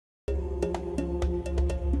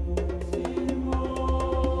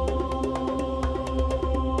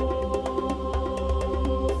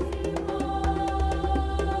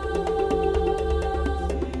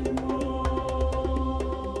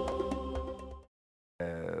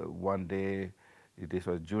one day. This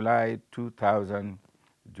was July 2000,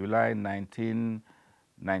 July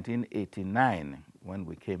 1989, when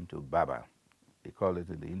we came to Baba. They called it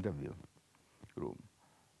in the interview room.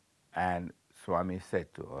 And Swami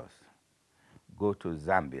said to us, go to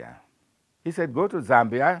Zambia. He said, go to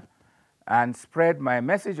Zambia and spread my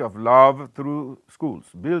message of love through schools.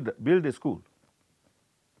 Build a school,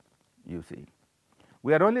 you see.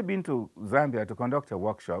 We had only been to Zambia to conduct a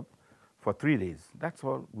workshop for 3 days. That's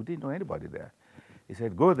all. We didn't know anybody there. He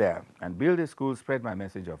said, go there and build a school, spread my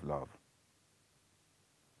message of love.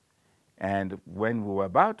 And when we were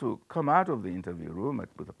about to come out of the interview room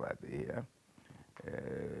at Puthapati here,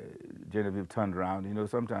 Genevieve turned around. You know,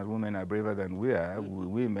 sometimes women are braver than we are,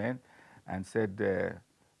 women, and said,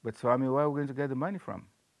 but Swami, where are we going to get the money from?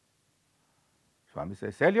 Swami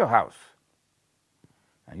said, sell your house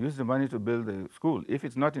and use the money to build the school. If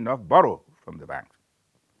it's not enough, borrow from the bank.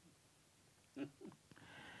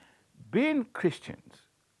 Being Christians,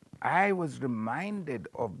 I was reminded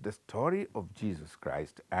of the story of Jesus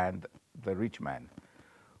Christ and the rich man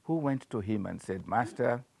who went to him and said,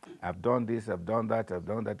 Master, I've done this, I've done that,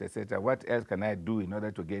 etc. What else can I do in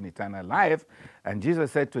order to gain eternal life? And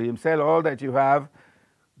Jesus said to him, sell all that you have,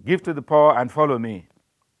 give to the poor, and follow me.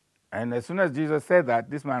 And as soon as Jesus said that,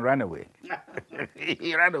 this man ran away.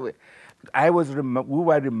 He ran away. We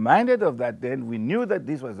were reminded of that then. We knew that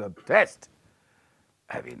this was a test.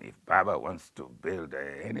 I mean, if Baba wants to build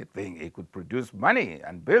anything, he could produce money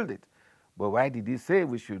and build it. But why did he say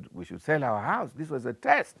we should sell our house? This was a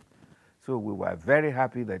test. So we were very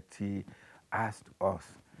happy that he asked us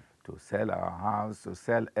to sell our house, to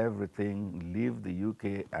sell everything, leave the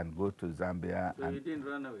UK and go to Zambia. So you didn't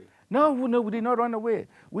run away? No, we did not run away.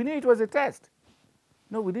 We knew it was a test.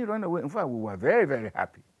 No, we didn't run away. In fact, we were very, very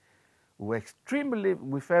happy. We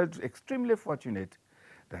felt extremely fortunate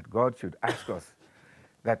that God should ask us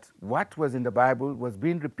that what was in the Bible was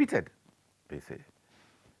being repeated, they say.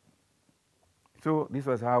 So this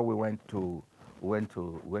was how we went to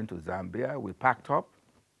Zambia. We packed up.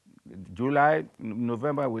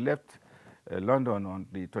 November, we left London on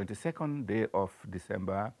the 22nd day of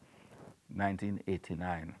December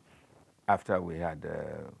 1989, after we had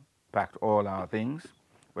packed all our things.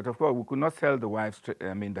 But of course, we could not sell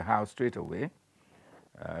the house straight away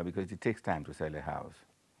because it takes time to sell a house.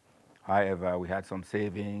 However, we had some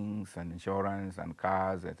savings and insurance and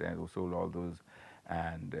cars, and we sold all those,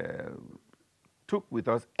 and took with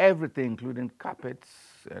us everything, including carpets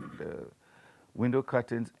and window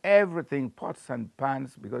curtains, everything, pots and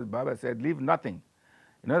pans, because Baba said, leave nothing.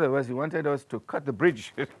 In other words, he wanted us to cut the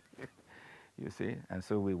bridge, you see, and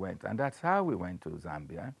so we went. And that's how we went to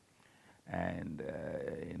Zambia, and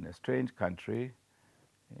in a strange country.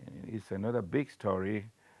 It's another big story.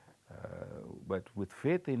 But with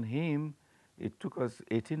faith in him, it took us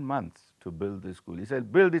 18 months to build the school. He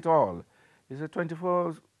said, build it all. He said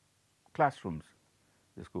 24 classrooms,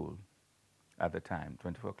 the school at the time,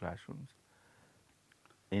 24 classrooms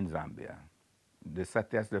in Zambia. The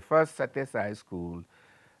first Sathya high school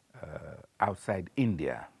outside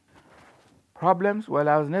India. Problems? Well,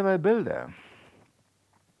 I was never a builder.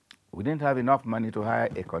 We didn't have enough money to hire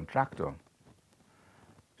a contractor.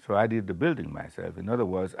 So I did the building myself. In other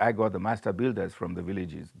words, I got the master builders from the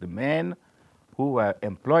villages, the men who were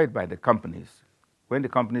employed by the companies. When the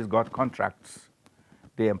companies got contracts,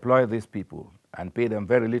 they employed these people and paid them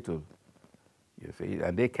very little, you see,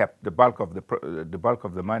 and they kept the bulk of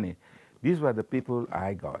the money. These were the people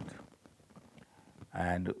I got.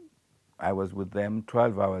 And I was with them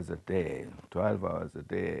 12 hours a day,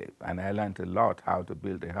 and I learned a lot how to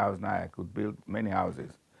build a house. Now I could build many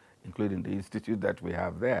houses, including the institute that we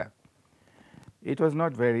have there. It was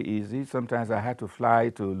not very easy. Sometimes I had to fly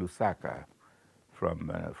to Lusaka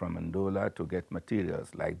from Ndola to get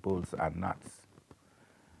materials like bolts and nuts.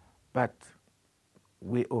 But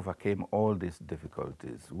we overcame all these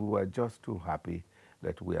difficulties. We were just too happy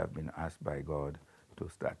that we have been asked by God to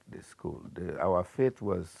start this school. Our faith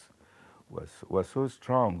was so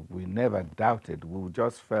strong, we never doubted. We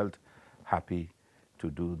just felt happy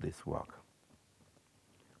to do this work.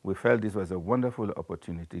 We felt this was a wonderful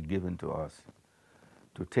opportunity given to us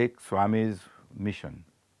to take Swami's mission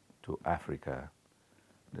to Africa,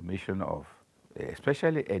 the mission of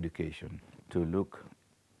especially education, to look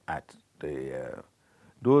at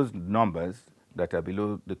those numbers that are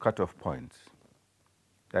below the cutoff points,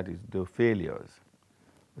 that is, the failures.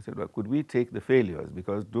 We said, well, could we take the failures?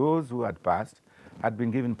 Because those who had passed had been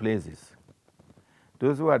given places.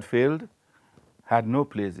 Those who had failed had no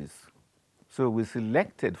places. So we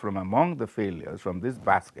selected from among the failures from this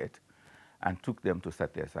basket and took them to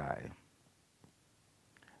Sathya.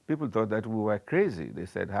 people thought that we were crazy. They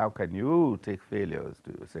said, how can you take failures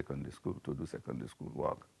to secondary school, to do secondary school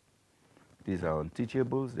work? These are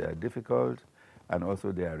unteachables, they are difficult, and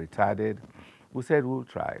also they are retarded. We said, we'll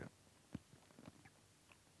try.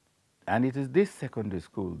 And it is this secondary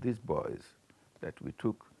school, these boys, that we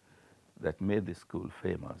took that made the school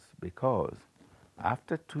famous, because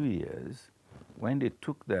after 2 years, when they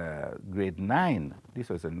took the grade 9, this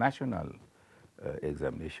was a national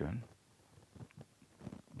examination,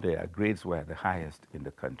 their grades were the highest in the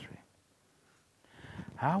country.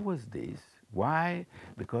 How was this? Why?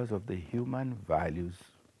 Because of the human values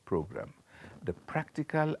program, the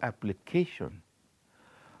practical application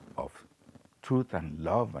of truth and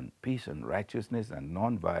love and peace and righteousness and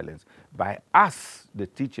nonviolence by us, the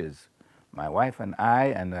teachers, my wife and I,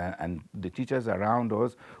 and the teachers around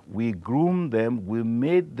us. We groomed them, we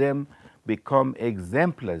made them become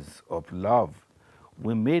exemplars of love.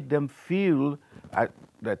 We made them feel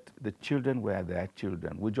that the children were their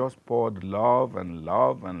children. We just poured love and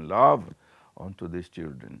love and love onto these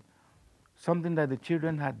children, something that the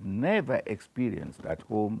children had never experienced at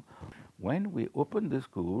home. When we opened the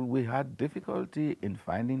school, we had difficulty in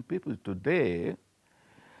finding people. Today,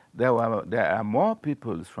 there are more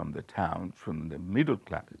people from the town, from the middle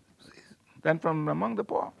class, than from among the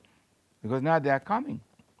poor, because now they are coming.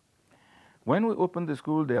 When we opened the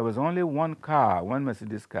school, there was only one car, one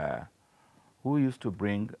Mercedes car, who used to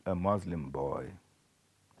bring a Muslim boy.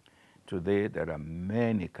 Today, there are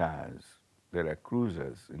many cars. There are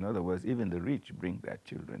cruisers. In other words, even the rich bring their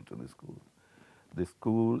children to the school. The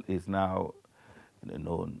school is now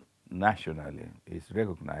known nationally. It's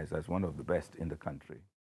recognized as one of the best in the country.